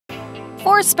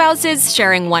4 spouses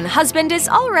sharing one husband is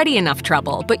already enough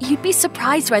trouble, but you'd be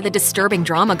surprised by the disturbing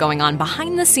drama going on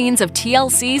behind the scenes of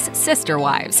TLC's Sister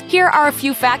Wives. Here are a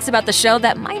few facts about the show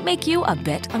that might make you a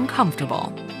bit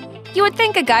uncomfortable. You would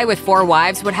think a guy with 4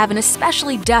 wives would have an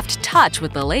especially deft touch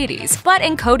with the ladies, but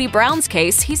in Kody Brown's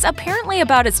case, he's apparently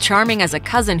about as charming as a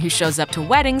cousin who shows up to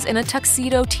weddings in a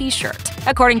tuxedo t-shirt.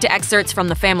 According to excerpts from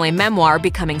the family memoir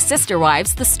Becoming Sister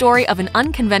Wives, the story of an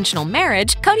unconventional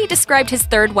marriage, Kody described his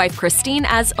 3rd wife Christine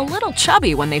as a little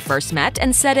chubby when they first met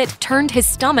and said it turned his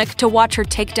stomach to watch her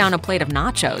take down a plate of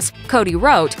nachos. Kody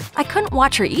wrote, "I couldn't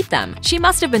watch her eat them. She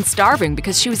must have been starving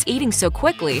because she was eating so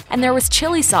quickly, and there was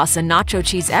chili sauce and nacho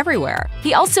cheese everywhere."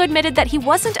 He also admitted that he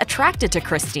wasn't attracted to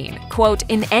Christine, quote,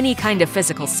 in any kind of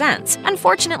physical sense.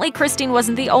 Unfortunately, Christine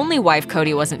wasn't the only wife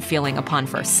Kody wasn't feeling upon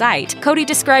first sight. Kody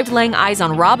described laying eyes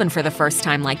on Robyn for the first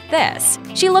time like this.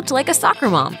 "She looked like a soccer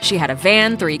mom. She had a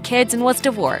van, 3 kids, and was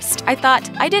divorced. I thought,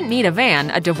 I didn't need a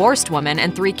van, a divorced woman,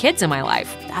 and 3 kids in my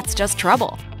life. That's just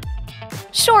trouble."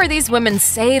 Sure, these women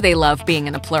say they love being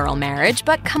in a plural marriage,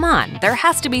 but come on, there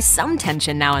has to be some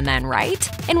tension now and then, right?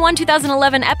 In one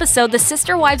 2011 episode, the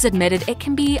sister wives admitted it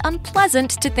can be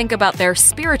unpleasant to think about their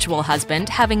spiritual husband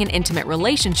having an intimate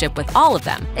relationship with all of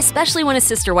them, especially when a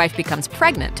sister wife becomes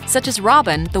pregnant, such as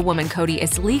Robyn, the woman Kody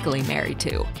is legally married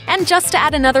to. And just to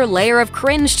add another layer of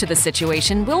cringe to the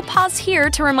situation, we'll pause here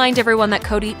to remind everyone that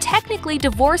Kody technically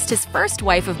divorced his first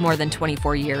wife of more than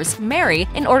 24 years, Meri,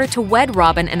 in order to wed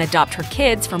Robyn and adopt her kids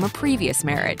from a previous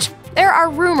marriage. There are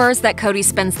rumors that Kody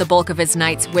spends the bulk of his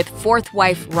nights with 4th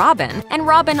wife Robyn, and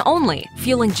Robyn only,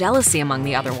 fueling jealousy among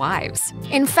the other wives.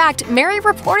 In fact, Meri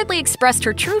reportedly expressed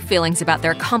her true feelings about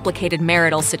their complicated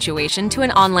marital situation to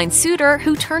an online suitor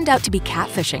who turned out to be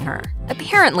catfishing her.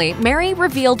 Apparently, Meri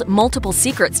revealed multiple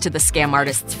secrets to the scam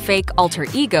artist's fake alter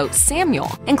ego,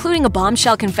 Samuel, including a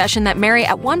bombshell confession that Meri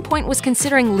at one point was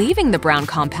considering leaving the Brown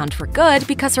compound for good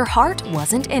because her heart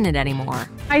wasn't in it anymore.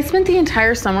 I spent the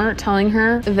entire summer telling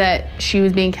her that she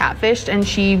was being catfished and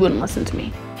she wouldn't listen to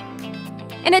me.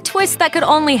 In a twist that could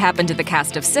only happen to the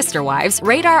cast of Sister Wives,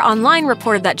 Radar Online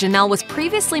reported that Janelle was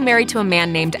previously married to a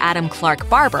man named Adam Clark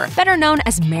Barber, better known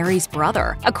as Meri's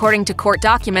brother. According to court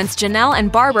documents, Janelle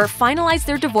and Barber finalized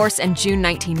their divorce in June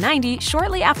 1990,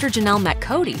 shortly after Janelle met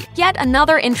Kody. Yet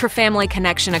another intra-family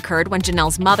connection occurred when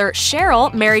Janelle's mother,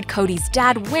 Cheryl, married Kody's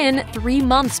dad, Win, 3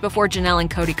 months before Janelle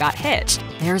and Kody got hitched.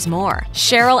 There's more.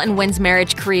 Cheryl and Win's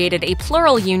marriage created a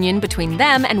plural union between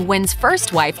them and Win's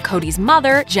first wife, Kody's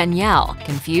mother, Janelle.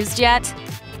 Confused yet?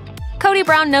 Kody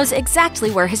Brown knows exactly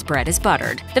where his bread is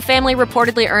buttered. The family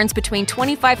reportedly earns between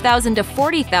 $25,000 to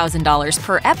 $40,000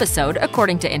 per episode,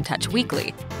 according to In Touch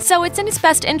Weekly. So it's in his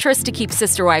best interest to keep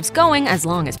Sister Wives going as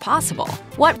long as possible.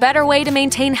 What better way to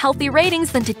maintain healthy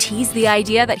ratings than to tease the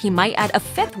idea that he might add a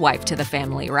 5th wife to the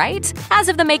family, right? As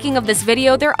of the making of this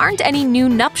video, there aren't any new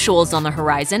nuptials on the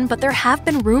horizon, but there have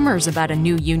been rumors about a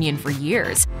new union for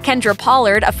years. Kendra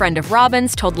Pollard, a friend of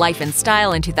Robyn's, told Life in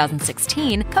Style in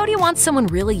 2016, Kody wants someone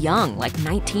really young, like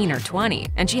 19 or 20,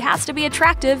 and she has to be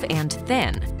attractive and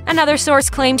thin. Another source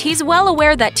claimed he's well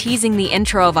aware that teasing the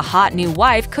intro of a hot new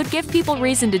wife could give people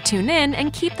reason to tune in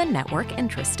and keep the network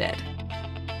interested.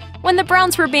 When the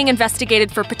Browns were being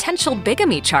investigated for potential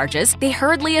bigamy charges, they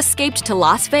hurriedly escaped to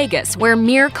Las Vegas, where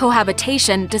mere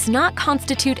cohabitation does not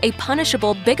constitute a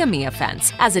punishable bigamy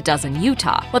offense, as it does in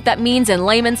Utah. What that means in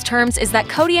layman's terms is that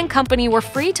Kody and company were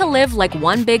free to live like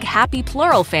one big happy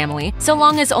plural family, so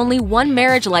long as only one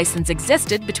marriage license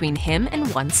existed between him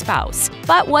and one spouse.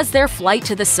 But was their flight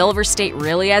to the Silver State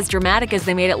really as dramatic as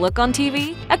they made it look on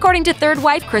TV? According to 3rd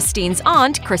wife Christine's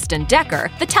aunt, Kristen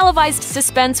Decker, the televised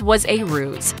suspense was a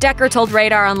ruse. Decker told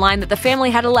Radar Online that the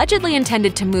family had allegedly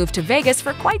intended to move to Vegas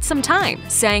for quite some time,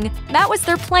 saying, "That was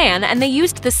their plan and they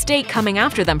used the state coming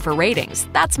after them for ratings.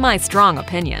 That's my strong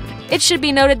opinion." It should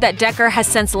be noted that Decker has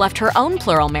since left her own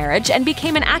plural marriage and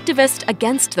became an activist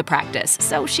against the practice,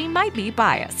 so she might be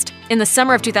biased. In the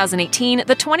summer of 2018,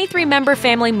 the 23-member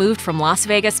family moved from Las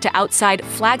Vegas to outside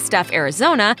Flagstaff,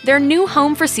 Arizona, their new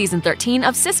home for season 13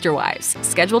 of Sister Wives,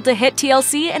 scheduled to hit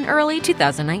TLC in early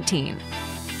 2019.